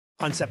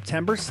On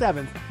September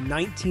 7,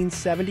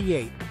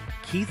 1978,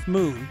 Keith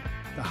Moon,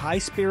 the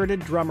high-spirited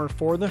drummer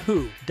for The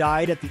Who,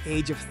 died at the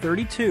age of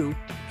 32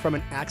 from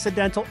an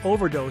accidental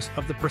overdose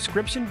of the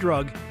prescription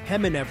drug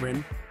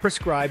Heminevrin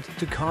prescribed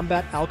to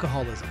combat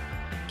alcoholism.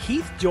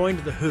 Keith joined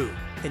The Who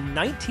in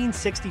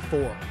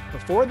 1964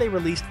 before they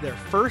released their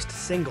first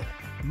single.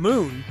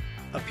 Moon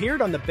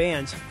appeared on the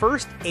band's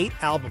first 8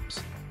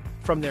 albums,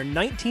 from their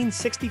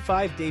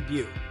 1965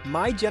 debut,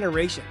 My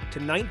Generation,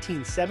 to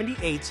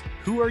 1978's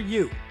Who Are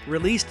You,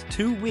 released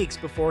 2 weeks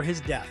before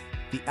his death.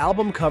 The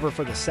album cover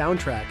for the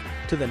soundtrack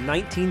to the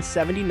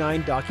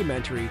 1979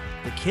 documentary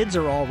The Kids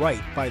Are All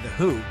Right by The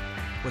Who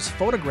was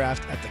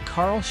photographed at the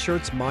Carl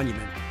Schurz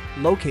Monument,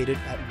 located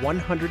at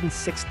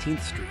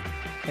 116th Street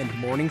and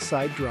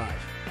Morningside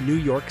Drive, New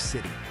York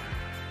City.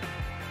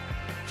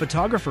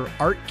 Photographer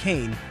Art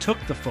Kane took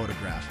the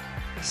photograph,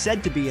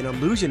 said to be an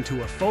allusion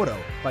to a photo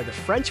by the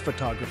French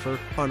photographer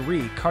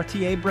Henri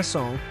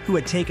Cartier-Bresson, who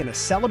had taken a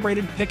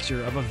celebrated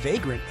picture of a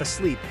vagrant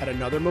asleep at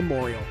another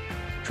memorial,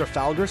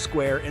 Trafalgar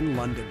Square in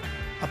London.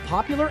 A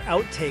popular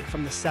outtake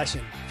from the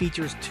session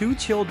features 2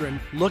 children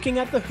looking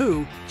at The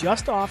Who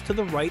just off to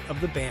the right of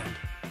the band.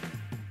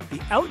 The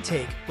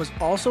outtake was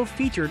also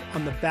featured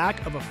on the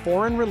back of a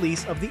foreign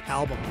release of the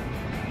album.